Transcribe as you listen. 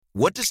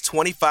What does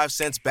 25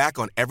 cents back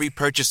on every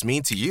purchase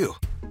mean to you?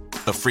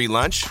 A free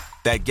lunch?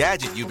 That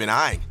gadget you've been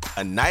eyeing?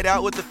 A night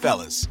out with the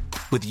fellas?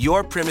 With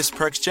your Primis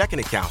Perks checking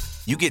account,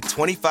 you get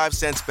 25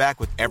 cents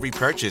back with every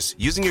purchase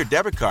using your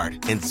debit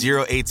card and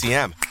zero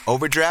ATM,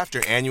 overdraft,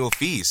 or annual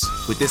fees.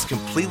 With this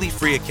completely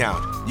free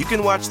account, you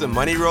can watch the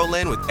money roll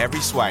in with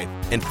every swipe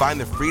and find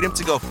the freedom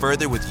to go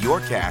further with your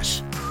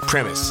cash.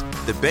 Primis,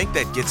 the bank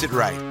that gets it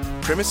right.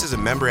 Primis is a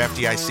member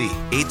FDIC.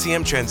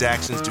 ATM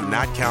transactions do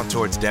not count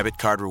towards debit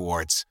card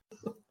rewards.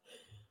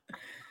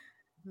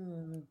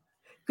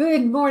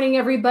 Good morning,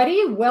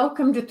 everybody.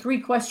 Welcome to Three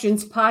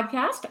Questions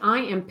Podcast. I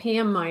am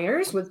Pam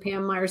Myers with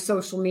Pam Myers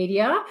Social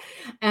Media,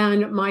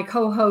 and my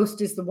co-host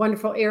is the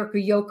wonderful Erica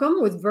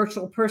Yoakum with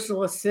Virtual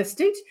Personal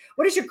Assistant.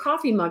 What does your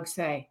coffee mug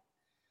say?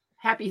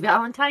 Happy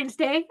Valentine's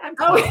Day. I'm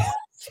a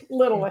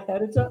little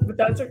ahead of time, but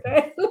that's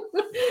okay.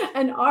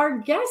 And our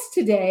guest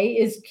today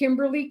is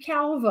Kimberly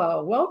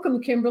Calvo.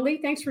 Welcome, Kimberly.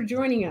 Thanks for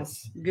joining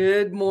us.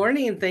 Good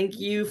morning. Thank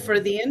you for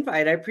the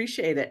invite. I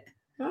appreciate it.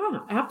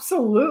 Oh,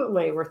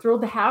 absolutely. We're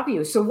thrilled to have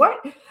you. So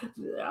what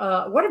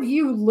have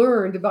you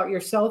learned about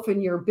yourself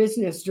and your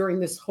business during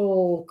this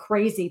whole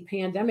crazy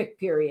pandemic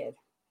period?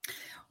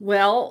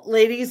 Well,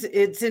 ladies,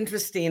 it's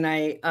interesting.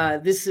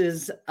 This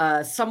is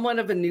somewhat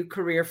of a new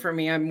career for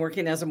me. I'm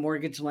working as a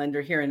mortgage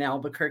lender here in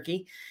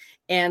Albuquerque,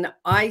 and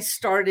I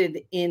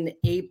started in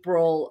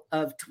April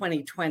of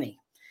 2020.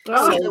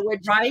 Oh, so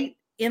right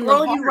in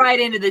throw you right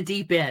into the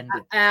deep end.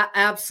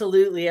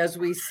 Absolutely, as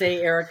we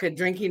say, Erica,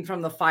 drinking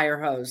from the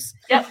fire hose.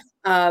 Yep.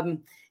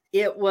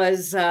 It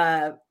was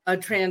a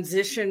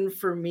transition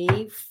for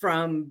me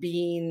from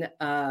being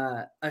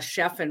a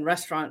chef and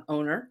restaurant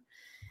owner,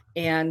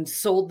 and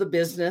sold the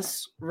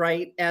business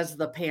right as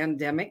the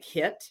pandemic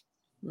hit.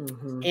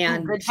 Mm-hmm.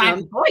 And good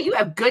time. Boy, you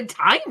have good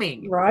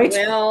timing, right?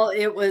 Well,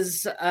 it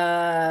was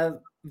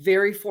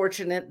very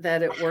fortunate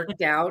that it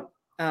worked out.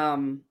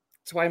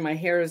 That's why my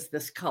hair is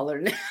this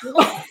color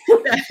now.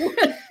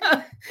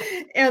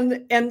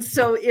 and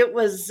so it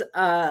was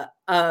a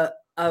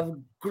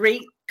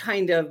great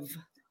kind of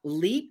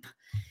leap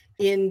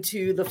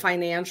into the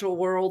financial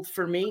world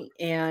for me.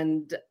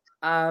 And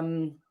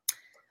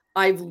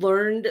I've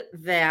learned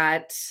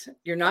that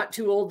you're not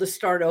too old to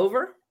start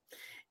over,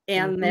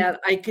 and that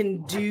I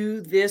can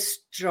do this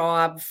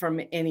job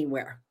from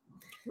anywhere.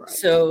 Right.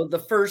 So the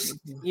first,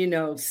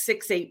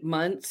 6-8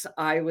 months,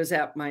 I was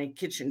at my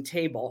kitchen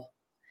table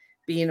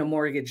being a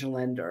mortgage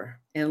lender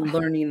and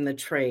learning the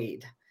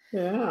trade.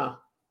 Yeah.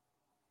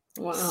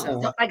 Wow.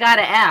 So I got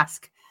to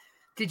ask,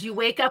 did you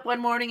wake up one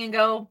morning and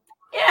go,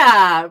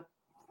 yeah,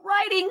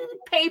 writing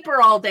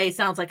paper all day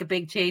sounds like a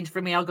big change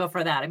for me. I'll go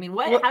for that. I mean,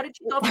 how did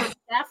you go from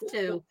staff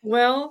to?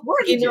 Well,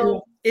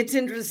 it's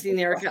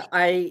interesting, Erica.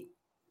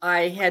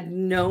 I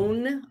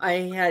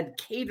had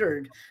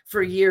catered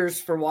for years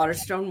for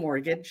Waterstone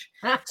Mortgage.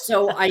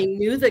 So I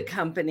knew the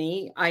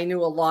company. I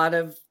knew a lot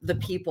of the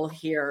people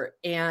here,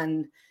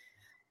 and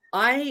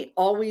I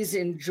always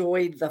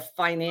enjoyed the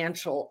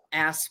financial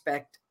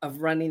aspect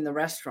of running the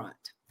restaurant.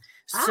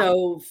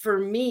 So for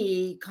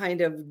me,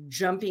 kind of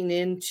jumping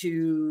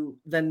into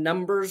the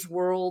numbers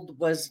world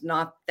was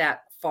not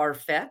that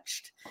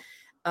far-fetched.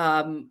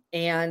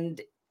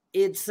 And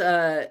it's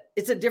a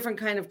different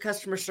kind of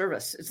customer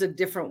service. It's a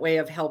different way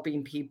of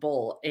helping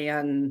people.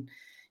 And,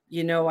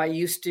 I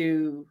used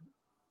to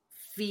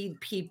feed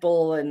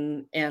people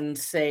and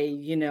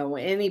say,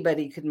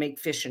 anybody could make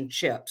fish and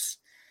chips.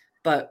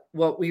 But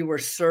what we were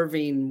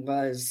serving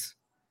was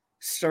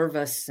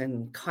service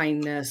and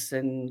kindness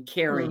and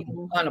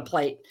caring on a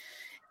plate.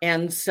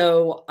 And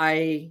so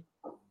I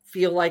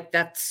feel like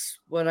that's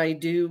what I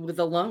do with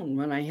a loan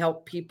when I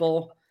help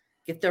people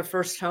get their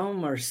first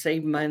home or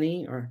save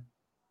money or.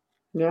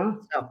 Yeah.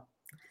 So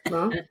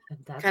kind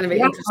of an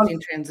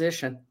interesting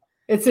transition.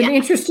 It's an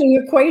interesting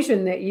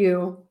equation that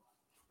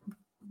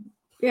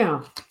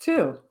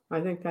too.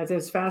 I think that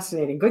is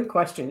fascinating. Good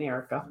question,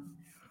 Erica.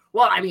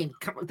 Well,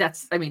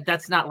 that's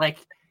not like,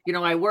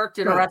 I worked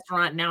at a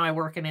restaurant. Now I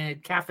work in a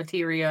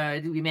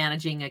cafeteria, to be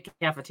managing a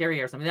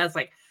cafeteria or something. That's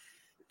like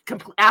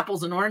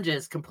apples and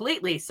oranges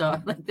completely. So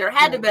there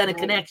had to have been a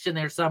connection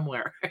there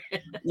somewhere.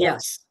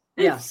 Yes.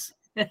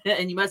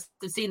 And you must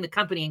have seen the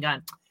company and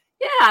gone,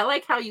 yeah, I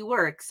like how you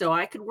work. So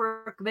I could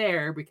work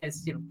there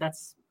because,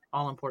 that's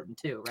all important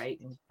too, right?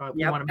 And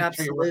you want to make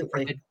sure you're working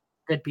for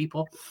good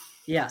people.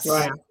 Yes.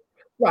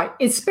 Right.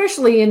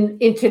 Especially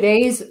in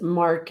today's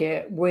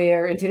market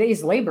in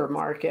today's labor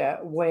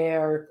market,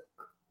 where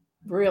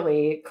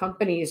really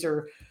companies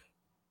are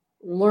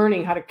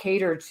learning how to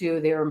cater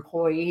to their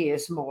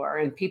employees more,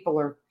 and people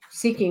are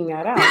seeking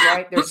that out,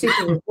 right? They're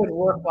seeking a good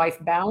work-life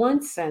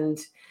balance. And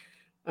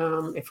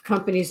if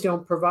companies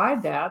don't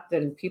provide that,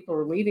 then people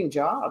are leaving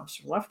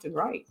jobs left and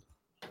right.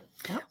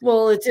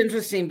 Well, it's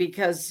interesting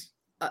because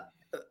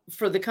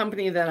for the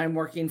company that I'm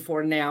working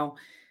for now,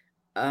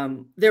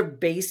 they're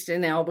based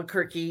in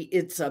Albuquerque.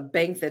 It's a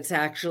bank that's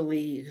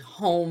actually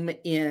home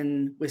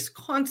in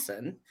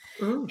Wisconsin.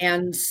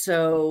 And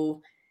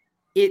so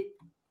it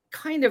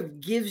kind of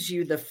gives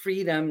you the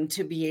freedom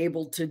to be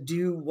able to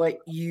do what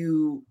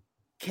you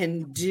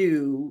can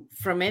do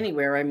from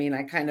anywhere. I mean,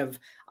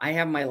 I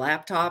have my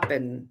laptop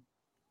and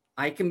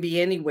I can be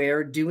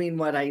anywhere doing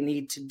what I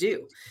need to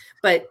do.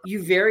 But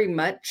you very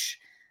much,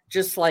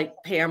 just like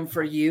Pam,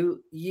 for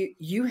you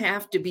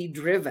have to be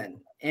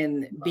driven,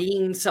 and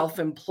being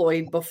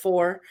self-employed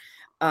before,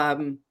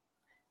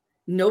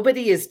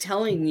 nobody is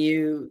telling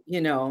you,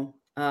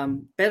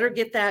 better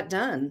get that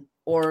done,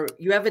 or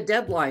you have a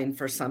deadline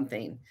for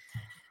something.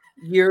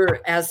 You're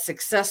as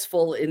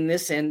successful in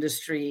this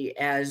industry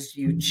as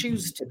you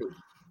choose to be,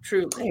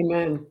 truly.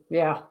 Amen.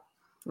 Yeah.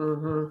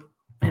 Mm-hmm.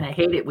 And I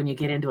hate it when you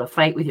get into a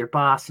fight with your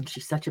boss and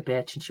she's such a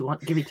bitch and she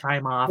won't give you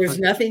time off. There's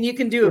nothing you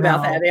can do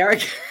about that,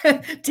 Eric.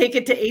 Take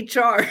it to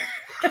HR.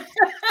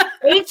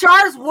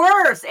 HR's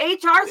worse.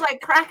 HR's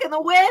like cracking the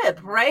whip,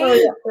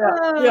 right?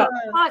 Oh, yeah.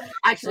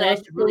 Actually, I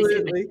should really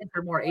give my kids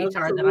more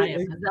HR than I am,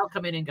 because they'll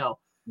come in and go,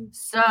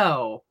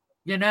 so,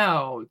 you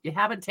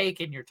haven't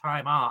taken your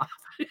time off.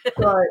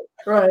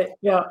 Right.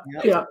 Yeah.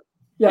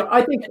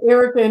 I think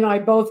Eric and I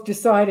both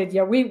decided,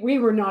 we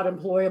were not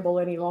employable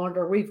any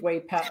longer. We've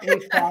crossed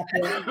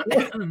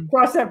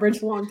that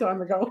bridge a long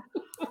time ago.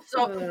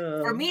 So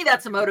for me,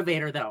 that's a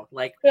motivator, though.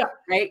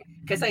 Right?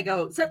 Because I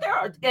go, so there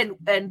are,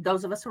 and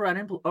those of us who are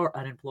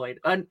unemployed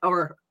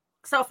or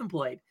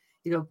self-employed,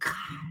 God,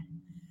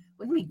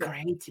 wouldn't it be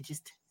great to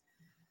just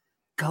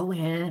go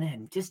in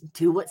and just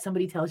do what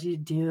somebody tells you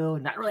to do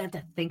and not really have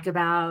to think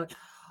about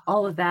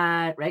all of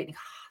that, right? And, that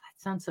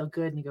sounds so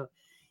good. And you go,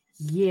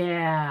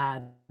 yeah.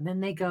 And then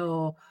they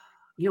go,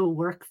 you'll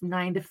work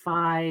 9 to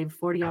 5,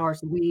 40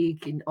 hours a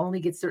week and only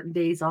get certain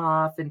days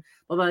off and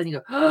blah, blah. And you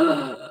go,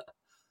 oh,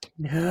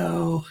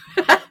 no.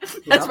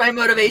 That's my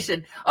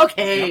motivation.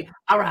 Okay.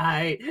 All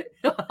right.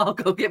 I'll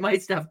go get my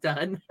stuff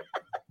done.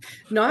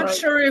 Not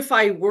sure if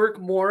I work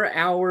more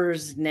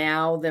hours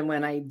now than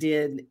when I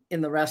did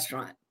in the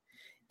restaurant.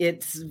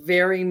 It's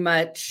very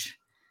much.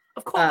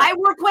 Of course, I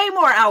work way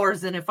more hours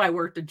than if I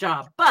worked a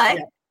job, but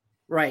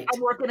right. I'm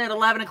working at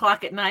 11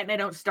 o'clock at night and I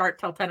don't start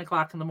till 10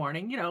 o'clock in the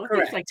morning,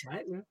 things like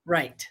that.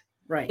 Right.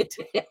 And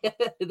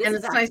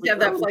it's nice to have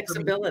that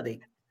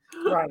flexibility.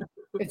 Right.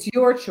 It's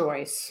your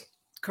choice.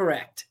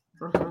 Correct.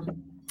 Mm-hmm.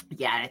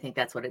 Yeah, I think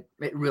that's what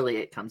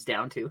it comes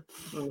down to.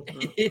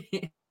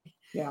 Mm-hmm.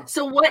 Yeah.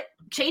 So what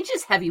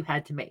changes have you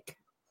had to make?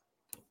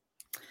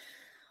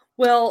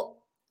 Well,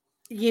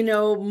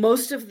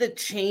 most of the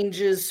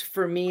changes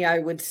for me, I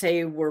would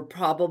say, were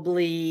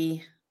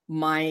probably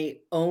my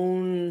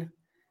own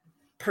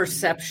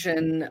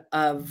perception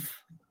of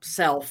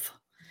self.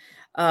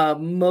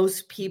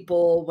 Most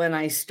people, when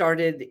I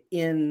started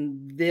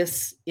in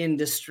this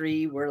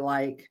industry, were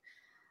like,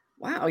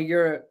 wow,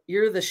 you're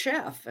the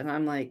chef. And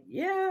I'm like,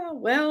 yeah,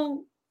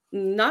 well,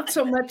 not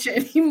so much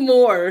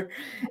anymore.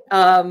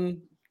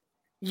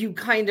 You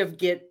kind of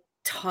get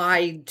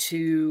tied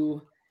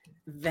to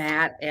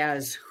that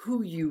as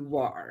who you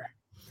are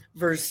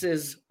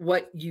versus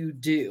what you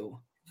do.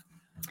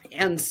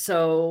 And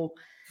so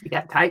you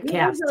got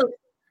typecast.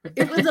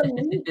 It was a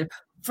leap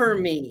for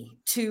me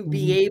to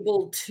be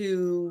able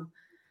to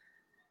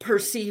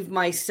perceive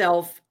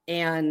myself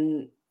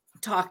and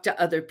talk to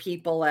other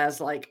people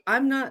as like,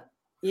 I'm not,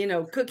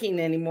 cooking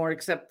anymore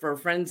except for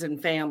friends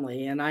and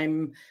family. And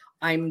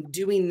I'm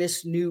doing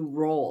this new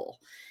role.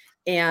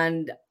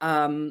 And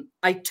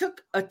I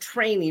took a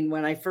training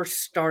when I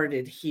first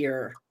started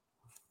here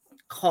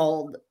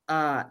called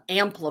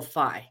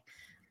Amplify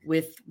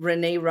with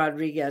Renee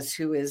Rodriguez,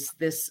 who is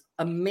this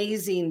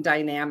amazing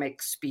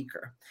dynamic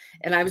speaker.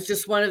 And I was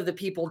just one of the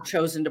people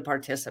chosen to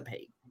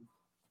participate.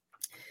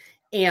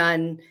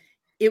 And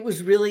it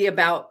was really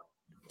about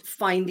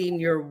finding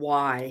your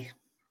why.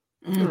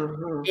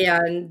 Mm-hmm.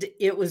 And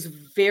it was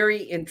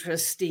very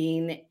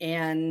interesting.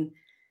 And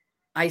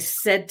I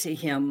said to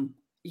him,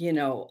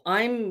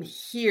 I'm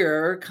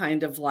here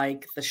kind of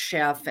like the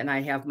chef and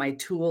I have my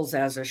tools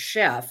as a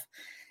chef.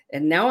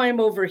 And now I'm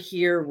over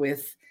here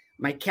with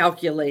my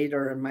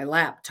calculator and my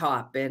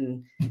laptop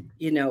and,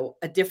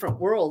 a different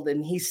world.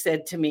 And he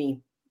said to me,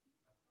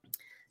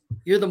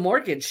 you're the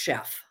mortgage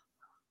chef.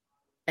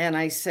 And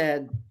I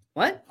said,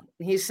 what?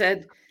 He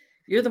said,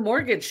 you're the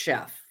mortgage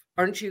chef.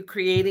 Aren't you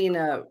creating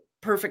a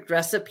perfect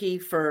recipe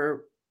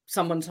for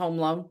someone's home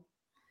loan?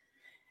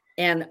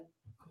 And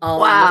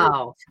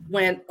wow,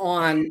 went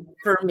on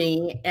for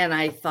me. And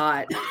I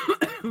thought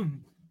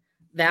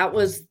that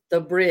was the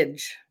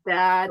bridge.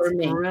 That's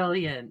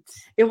brilliant.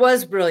 It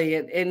was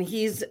brilliant. And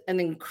he's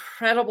an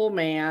incredible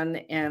man.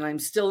 And I'm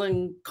still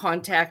in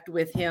contact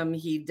with him.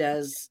 He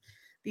does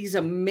these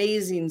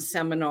amazing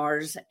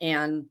seminars.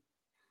 And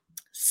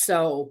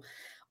so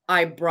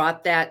I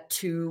brought that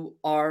to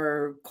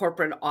our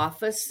corporate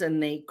office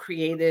and they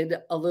created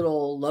a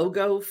little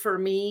logo for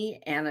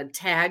me and a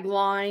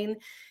tagline.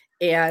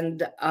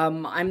 And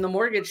I'm the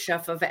mortgage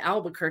chef of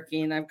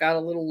Albuquerque, and I've got a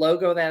little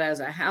logo that has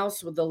a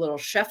house with a little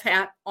chef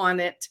hat on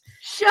it.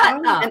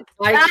 Shut up!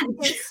 That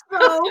is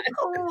so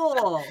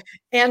cool.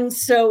 And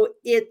so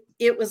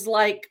it was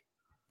like,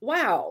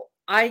 wow,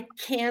 I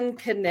can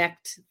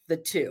connect the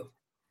two,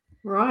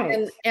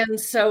 right? And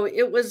so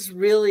it was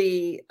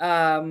really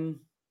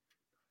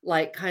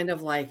like kind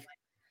of like,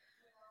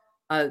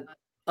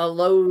 a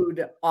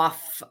load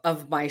off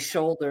of my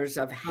shoulders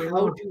of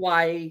how do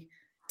I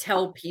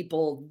tell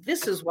people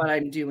this is what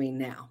I'm doing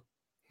now.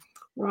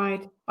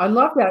 Right. I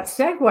love that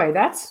segue.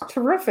 That's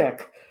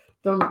terrific.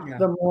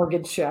 The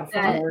mortgage chef.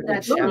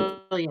 That's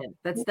brilliant.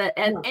 That's that,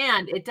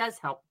 and it does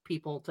help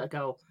people to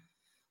go,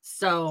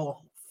 so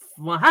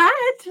what?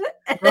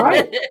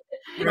 Right.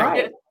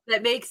 Right.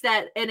 That makes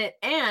that, and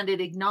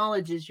it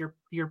acknowledges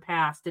your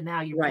past and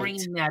how you're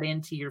bringing that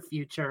into your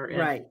future. And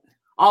right.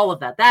 All of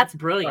that. That's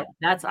brilliant.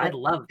 I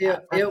love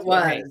that. It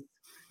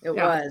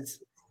was.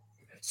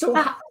 So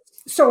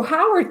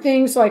how are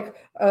things like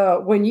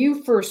when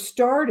you first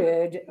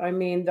started? I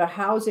mean, the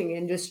housing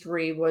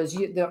industry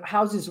the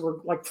houses were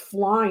like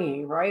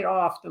flying right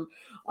off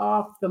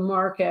the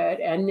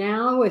market, and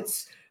now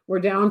we're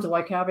down to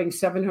like having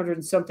 700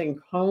 and something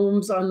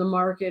homes on the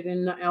market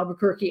in the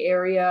Albuquerque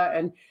area,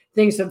 and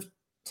things have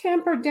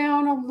tempered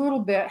down a little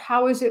bit.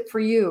 How is it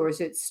for you? Or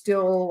is it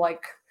still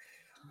like,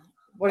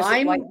 what is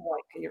it like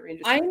in your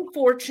industry? I'm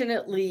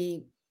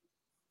fortunately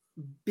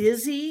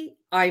busy.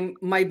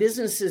 My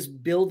business is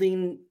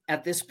building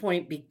at this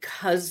point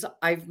because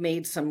I've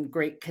made some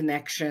great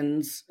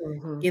connections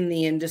in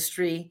the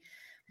industry,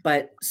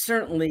 but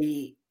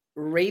certainly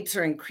rates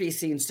are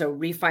increasing. So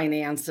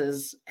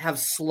refinances have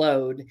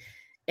slowed.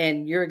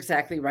 And you're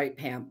exactly right,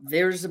 Pam.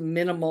 There's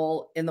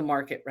minimal in the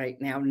market right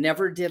now.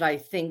 Never did I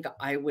think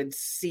I would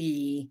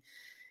see,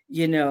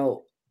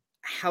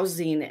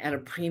 housing at a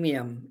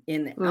premium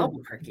in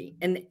Albuquerque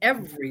and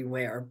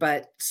everywhere,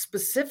 but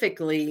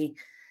specifically,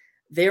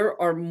 there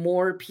are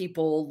more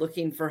people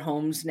looking for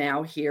homes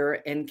now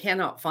here and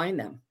cannot find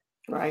them.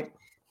 Right.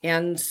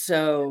 And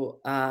so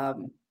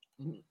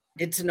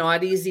it's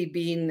not easy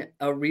being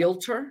a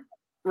realtor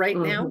right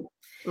now.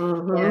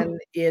 And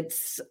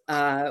it's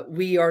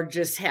we are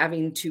just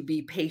having to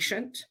be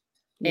patient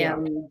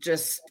and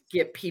just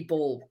get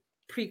people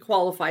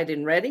pre-qualified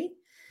and ready.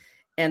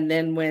 And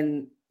then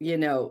when,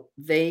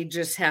 they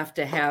just have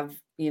to have,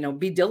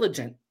 be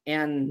diligent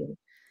and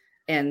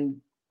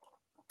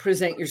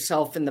present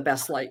yourself in the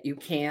best light you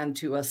can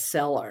to a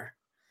seller.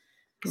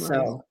 Right.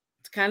 So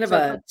it's kind of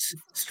a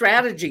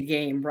strategy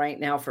game right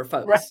now for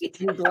folks. Right.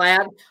 I'm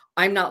glad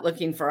I'm not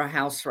looking for a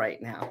house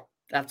right now.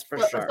 That's for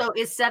sure. So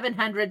is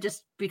 700,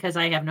 just because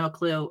I have no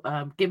clue,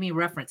 give me a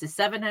reference. Is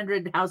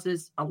 700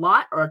 houses a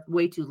lot or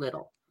way too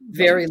little?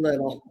 Very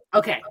little.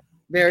 Okay.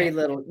 Very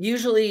little.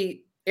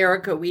 Usually,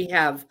 Erica, we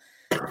have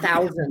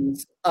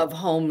thousands of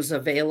homes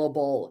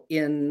available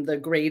in the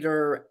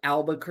greater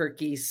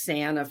Albuquerque,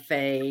 Santa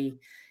Fe,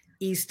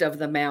 east of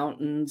the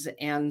mountains.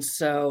 And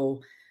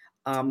so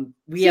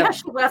we have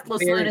she left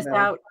Los Lunas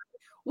out.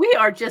 We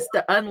are just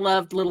the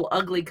unloved little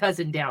ugly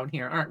cousin down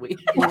here, aren't we?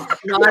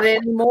 Not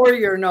anymore.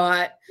 You're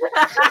not.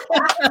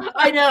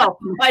 I know.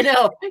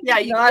 Yeah,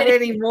 not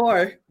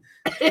anymore.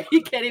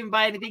 You can't even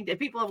buy anything.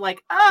 People are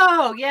like,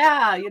 oh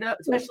yeah,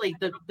 especially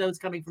those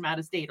coming from out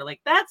of state are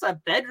like, that's a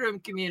bedroom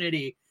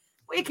community.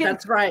 We can.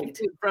 That's right.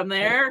 From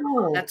there.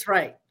 Oh. That's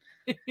right.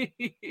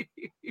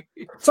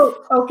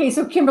 So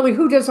Kimberly,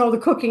 who does all the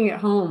cooking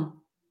at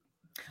home?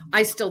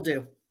 I still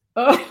do.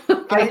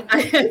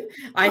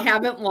 I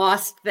haven't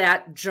lost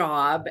that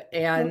job.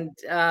 And,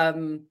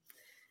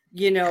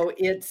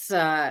 it's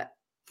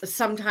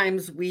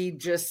sometimes we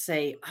just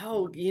say,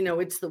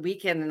 it's the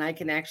weekend and I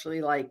can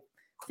actually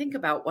think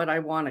about what I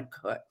want to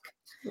cook,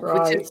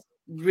 which is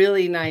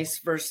really nice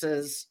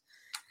versus,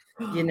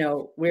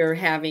 we're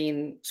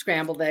having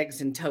scrambled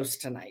eggs and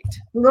toast tonight.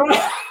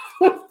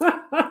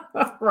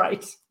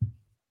 Right.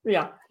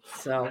 Yeah.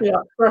 So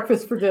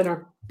breakfast for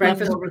dinner.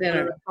 Breakfast for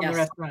dinner from the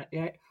restaurant.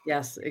 Yeah.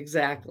 Yes,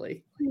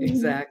 exactly.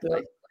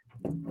 Exactly.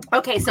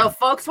 Okay, so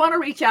folks want to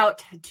reach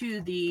out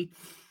to the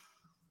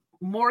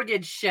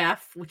mortgage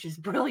chef, which is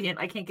brilliant.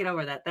 I can't get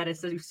over that. That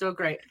is so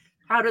great.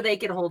 How do they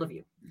get a hold of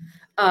you?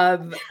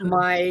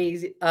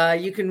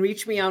 You can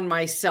reach me on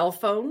my cell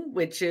phone,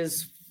 which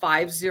is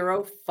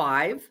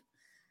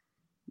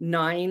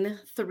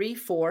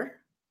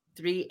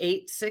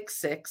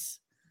 505-934-3866.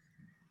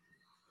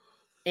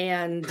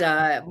 And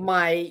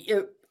my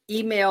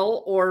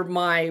email or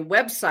my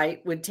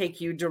website would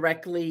take you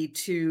directly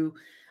to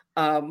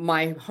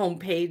my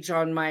homepage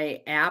on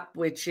my app,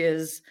 which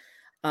is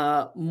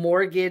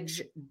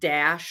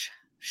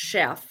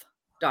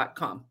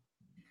mortgage-chef.com.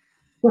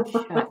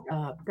 Shut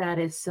up. That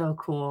is so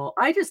cool.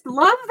 I just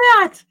love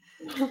that.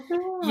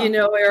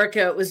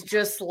 Erica, it was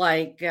just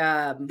like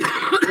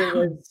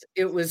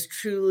it was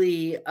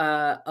truly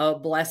a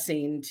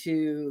blessing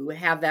to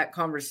have that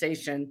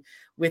conversation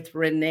with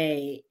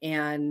Renee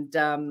and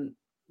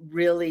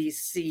really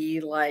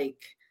see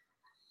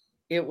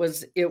it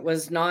was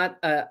not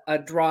a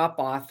drop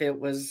off. It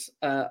was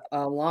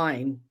a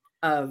line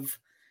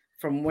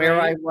from where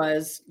I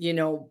was,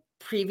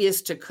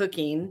 previous to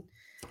cooking.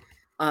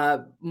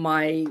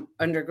 My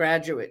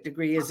undergraduate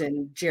degree is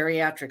in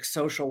geriatric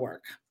social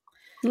work.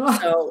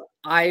 So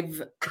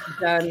I've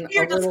done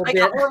a little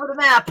bit all over the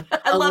map.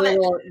 I love it.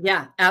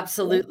 Yeah,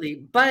 absolutely.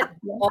 But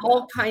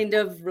all kind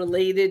of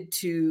related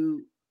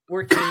to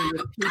working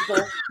with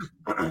people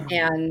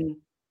and,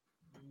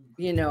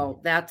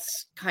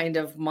 that's kind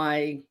of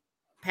my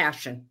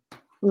passion.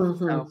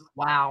 Mm-hmm. So,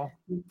 wow.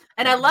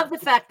 And I love the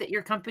fact that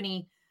your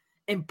company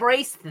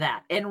embraced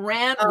that and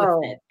ran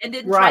with it and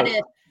didn't try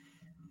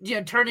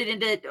to, turn it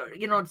into,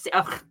 say,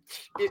 oh,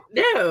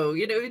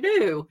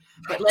 no,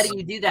 but letting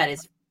you do that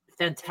is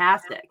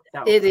fantastic.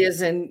 So. It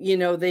is. And,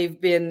 they've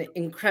been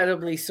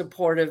incredibly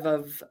supportive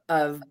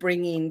of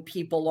bringing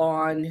people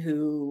on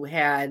who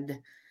had,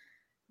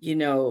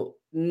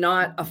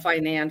 not a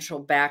financial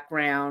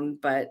background,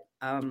 but,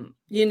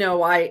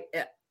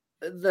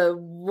 the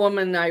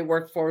woman I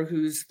work for,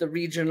 who's the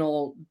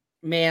regional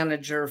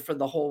manager for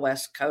the whole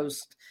West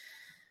Coast,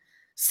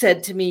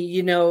 said to me,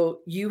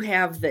 you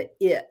have the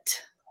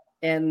it,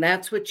 and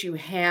that's what you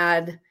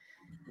had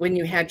when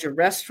you had your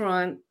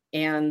restaurant.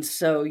 And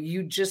so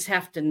you just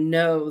have to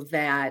know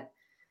that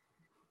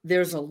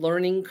there's a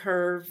learning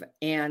curve,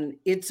 and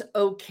it's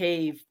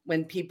okay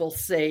when people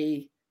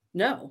say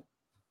no.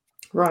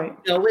 Right.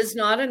 No is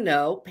not a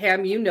no.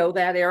 Pam, you know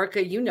that.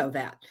 Erica, you know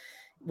that.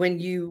 When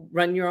you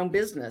run your own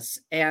business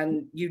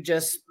and you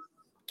just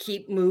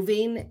keep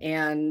moving,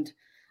 and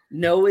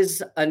no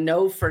is a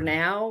no for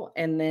now.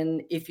 And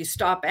then if you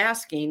stop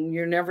asking,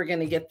 you're never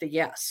going to get the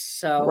yes.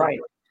 So right.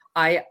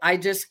 I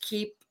just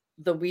keep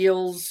the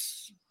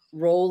wheels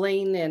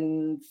rolling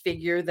and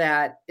figure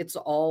that it's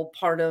all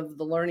part of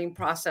the learning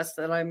process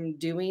that I'm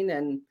doing.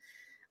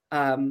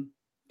 And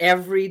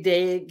every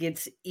day it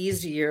gets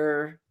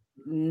easier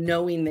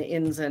knowing the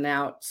ins and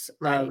outs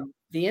of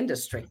the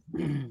industry.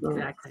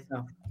 Exactly.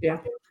 So, yeah.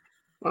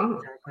 Wow.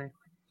 Exactly.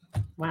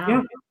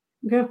 Wow.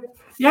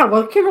 Yeah.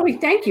 Well, Kimberly,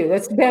 thank you.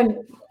 It's been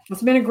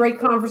a great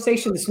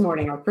conversation this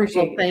morning. I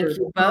appreciate it. Thank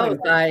you both.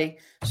 I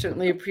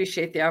certainly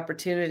appreciate the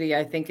opportunity.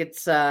 I think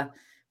it's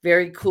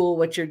very cool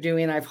what you're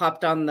doing. I've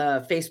hopped on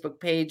the Facebook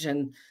page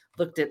and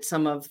looked at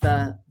some of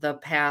the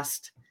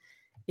past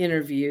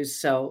interviews.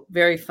 So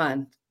very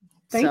fun.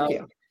 Thank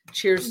you.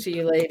 Cheers to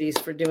you ladies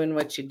for doing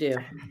what you do.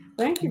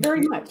 Thank you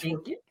very much.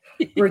 Thank you.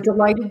 We're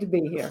delighted to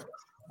be here.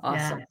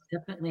 Awesome. Yeah,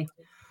 definitely.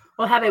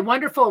 Well, have a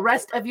wonderful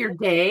rest of your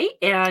day,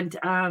 and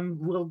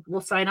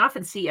we'll sign off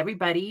and see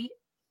everybody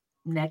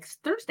next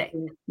Thursday.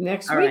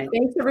 Next All week. right.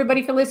 Thanks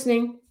everybody for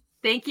listening.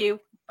 Thank you.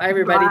 Bye,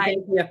 everybody. Bye.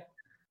 Thank you.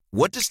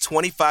 What does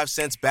 25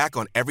 cents back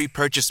on every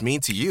purchase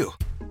mean to you?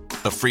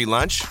 A free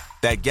lunch?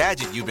 That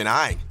gadget you've been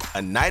eyeing?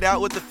 A night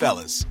out with the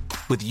fellas?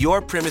 With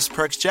your Primis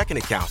Perks checking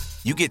account,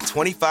 you get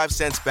 25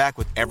 cents back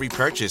with every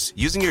purchase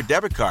using your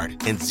debit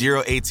card and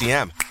zero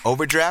ATM,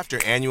 overdraft,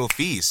 or annual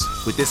fees.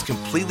 With this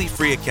completely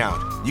free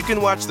account, you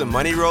can watch the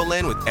money roll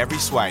in with every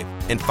swipe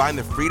and find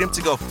the freedom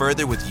to go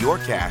further with your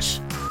cash.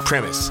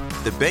 Primis,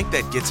 the bank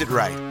that gets it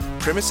right.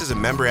 Primis is a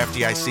member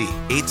FDIC.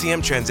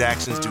 ATM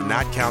transactions do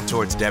not count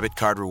towards debit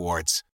card rewards.